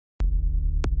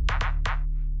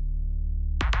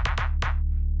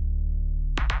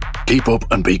Keep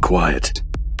up and be quiet.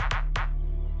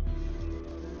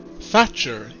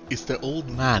 Thatcher is the old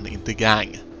man in the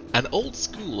gang, an old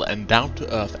school and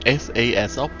down-to-earth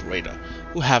SAS operator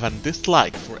who have a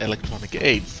dislike for electronic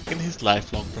aids in his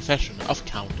lifelong profession of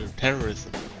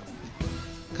counter-terrorism.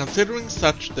 Considering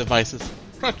such devices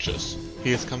crutches,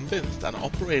 he is convinced an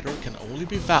operator can only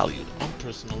be valued on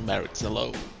personal merits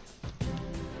alone.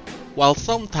 While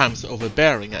sometimes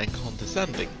overbearing and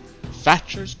condescending,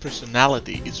 Thatcher's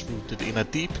personality is rooted in a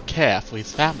deep care for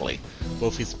his family,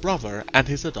 both his brother and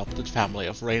his adopted family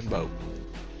of Rainbow.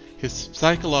 His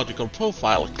psychological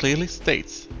profile clearly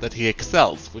states that he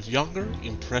excels with younger,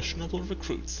 impressionable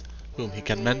recruits whom he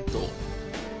can mentor.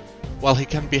 While he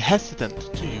can be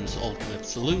hesitant to use alternate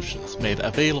solutions made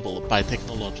available by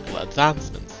technological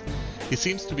advancements, he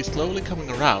seems to be slowly coming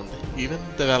around, even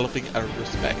developing a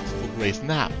respect for Grace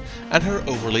Knapp and her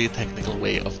overly technical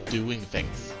way of doing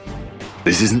things.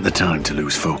 This isn't the time to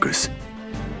lose focus.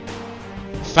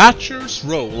 Thatcher's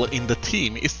role in the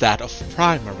team is that of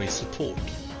primary support.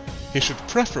 He should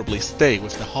preferably stay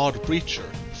with the hard breacher,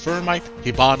 Thermite,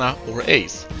 Hibana or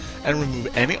Ace, and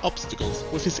remove any obstacles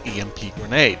with his EMP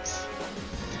grenades.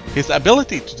 His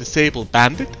ability to disable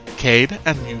Bandit, Cade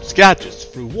and Mute's gadgets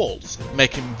through walls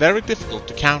make him very difficult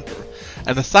to counter,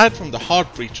 and aside from the hard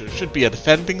breacher should be a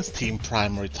defending's team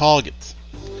primary target.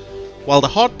 While the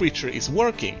hard breacher is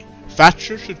working,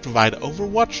 Thatcher should provide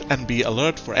overwatch and be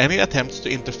alert for any attempts to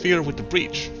interfere with the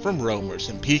breach from roamers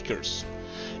and peekers.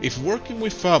 If working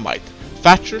with Thermite,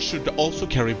 Thatcher should also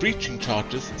carry breaching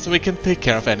charges so he can take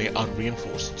care of any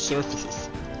unreinforced surfaces.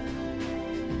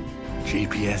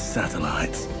 GPS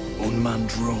satellites, unmanned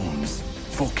drones,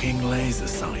 fucking laser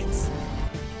sights.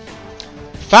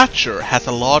 Thatcher has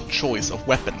a large choice of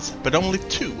weapons, but only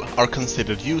 2 are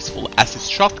considered useful, as his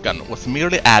shotgun was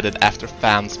merely added after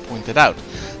fans pointed out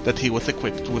that he was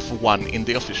equipped with one in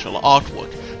the official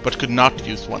artwork, but could not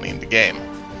use one in the game.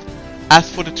 As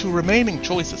for the 2 remaining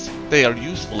choices, they are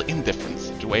useful in different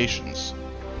situations.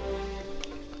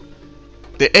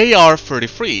 The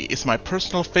AR-33 is my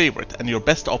personal favorite and your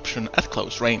best option at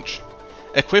close range.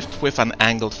 Equipped with an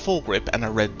angled foregrip and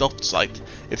a red dot sight,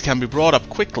 it can be brought up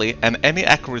quickly and any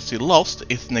accuracy lost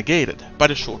is negated by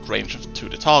the short range to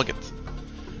the target.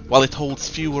 While it holds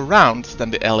fewer rounds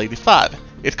than the L85,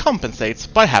 it compensates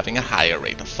by having a higher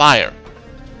rate of fire.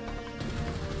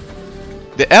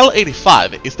 The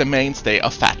L85 is the mainstay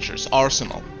of Thatcher's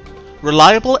arsenal.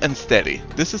 Reliable and steady,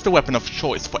 this is the weapon of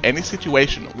choice for any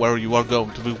situation where you are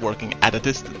going to be working at a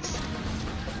distance.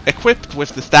 Equipped with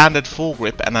the standard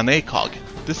foregrip and an ACOG,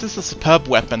 this is a superb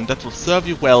weapon that will serve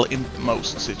you well in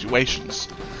most situations.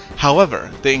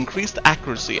 However, the increased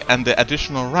accuracy and the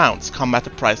additional rounds come at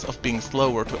the price of being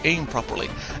slower to aim properly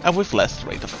and with less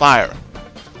rate of fire.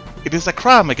 It is a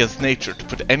crime against nature to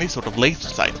put any sort of laser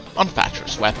sight on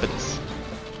Thatcher's weapons.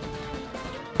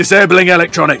 Disabling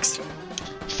electronics.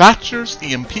 Thatcher's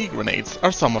EMP grenades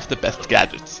are some of the best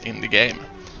gadgets in the game.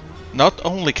 Not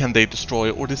only can they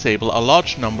destroy or disable a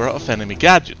large number of enemy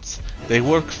gadgets, they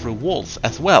work through walls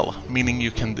as well, meaning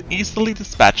you can easily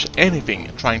dispatch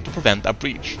anything trying to prevent a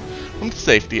breach from the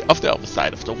safety of the other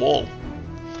side of the wall.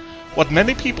 What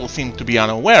many people seem to be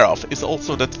unaware of is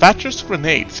also that Thatcher's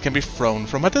grenades can be thrown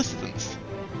from a distance.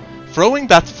 Throwing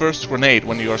that first grenade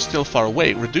when you are still far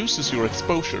away reduces your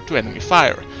exposure to enemy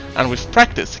fire, and with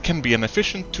practice can be an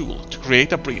efficient tool to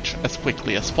create a breach as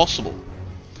quickly as possible.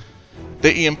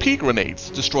 The EMP grenades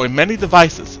destroy many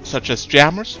devices such as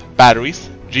jammers, batteries,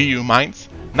 GU mines,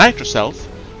 nitrocells,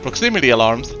 proximity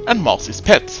alarms and Mossy's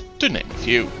pets, to name a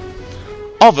few.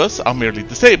 Others are merely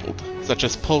disabled, such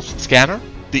as Pulse Scanner,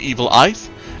 the Evil Eyes,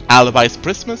 Alibi's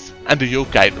Prismas and the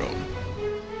Yokai drone.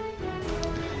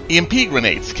 EMP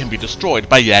grenades can be destroyed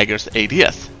by Jaeger's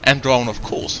ADS, and drawn of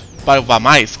course by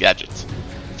Vamai's gadgets.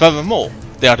 Furthermore,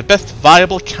 they are the best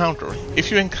viable counter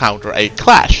if you encounter a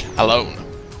clash alone.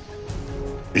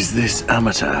 Is this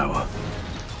amateur hour?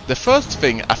 The first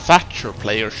thing a Thatcher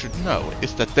player should know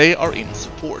is that they are in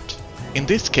support, in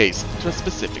this case to a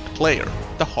specific player,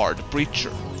 the hard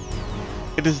breacher.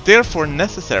 It is therefore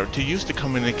necessary to use the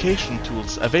communication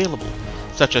tools available,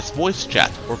 such as voice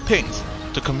chat or pings,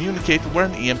 to communicate where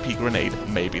an EMP grenade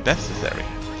may be necessary.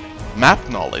 Map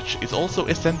knowledge is also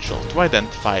essential to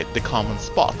identify the common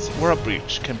spots where a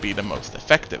breach can be the most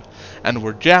effective, and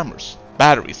where jammers,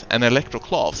 batteries and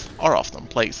electroclaws are often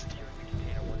placed.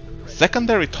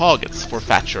 Secondary targets for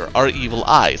Thatcher are Evil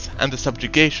Eyes and the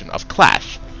subjugation of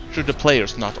Clash, should the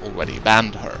players not already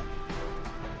banned her.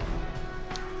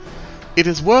 It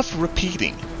is worth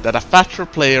repeating that a Thatcher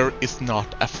player is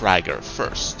not a fragger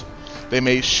first. They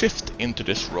may shift into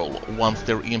this role once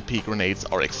their EMP grenades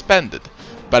are expended,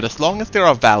 but as long as they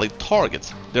are valid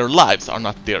targets, their lives are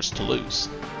not theirs to lose.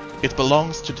 It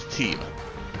belongs to the team.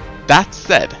 That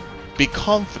said, be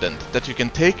confident that you can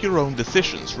take your own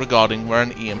decisions regarding where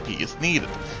an EMP is needed,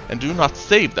 and do not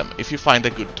save them if you find a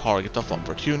good target of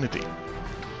opportunity.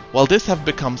 While this have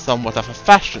become somewhat of a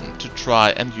fashion to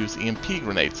try and use EMP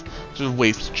grenades to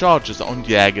waste charges on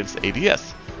Jäger's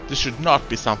ADS, this should not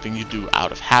be something you do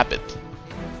out of habit.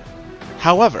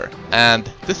 However, and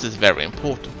this is very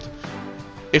important,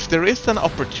 if there is an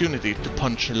opportunity to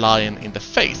punch a lion in the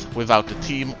face without the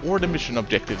team or the mission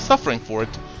objective suffering for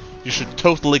it, you should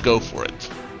totally go for it.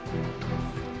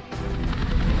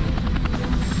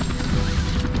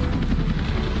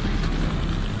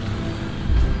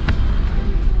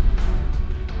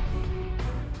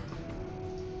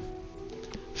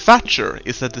 Thatcher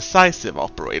is a decisive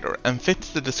operator and fits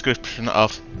the description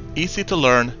of easy to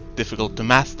learn, difficult to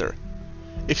master.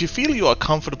 If you feel you are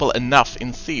comfortable enough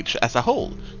in Siege as a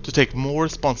whole to take more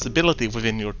responsibility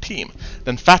within your team,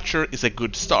 then Thatcher is a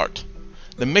good start.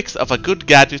 The mix of a good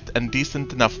gadget and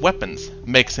decent enough weapons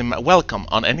makes him welcome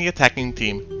on any attacking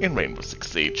team in Rainbow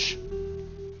Six Siege.